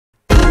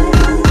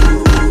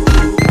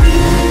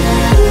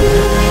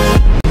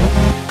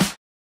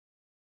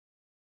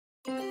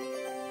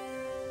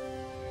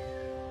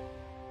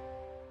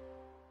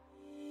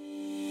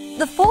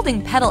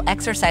all-moving pedal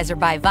exerciser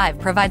by Vive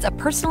provides a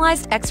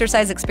personalized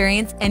exercise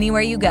experience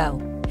anywhere you go.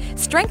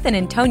 Strengthen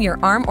and tone your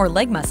arm or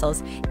leg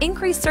muscles,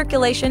 increase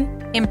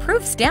circulation,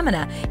 improve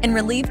stamina, and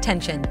relieve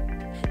tension.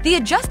 The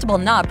adjustable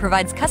knob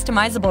provides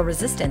customizable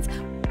resistance,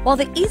 while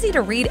the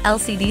easy-to-read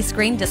LCD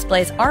screen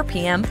displays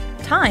RPM,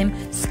 time,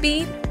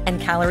 speed,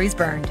 and calories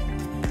burned.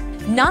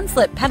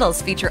 Non-slip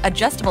pedals feature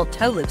adjustable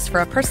toe loops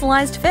for a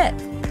personalized fit.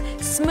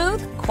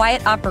 Smooth,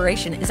 quiet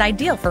operation is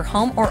ideal for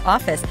home or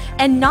office,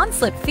 and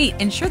non-slip feet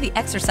ensure the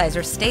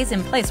exerciser stays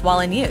in place while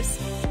in use.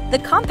 The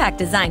compact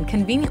design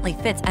conveniently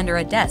fits under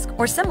a desk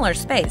or similar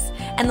space,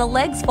 and the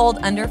legs fold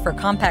under for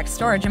compact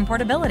storage and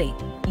portability.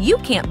 You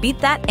can't beat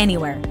that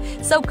anywhere,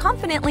 so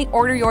confidently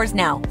order yours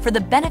now for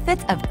the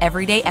benefits of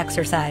everyday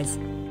exercise.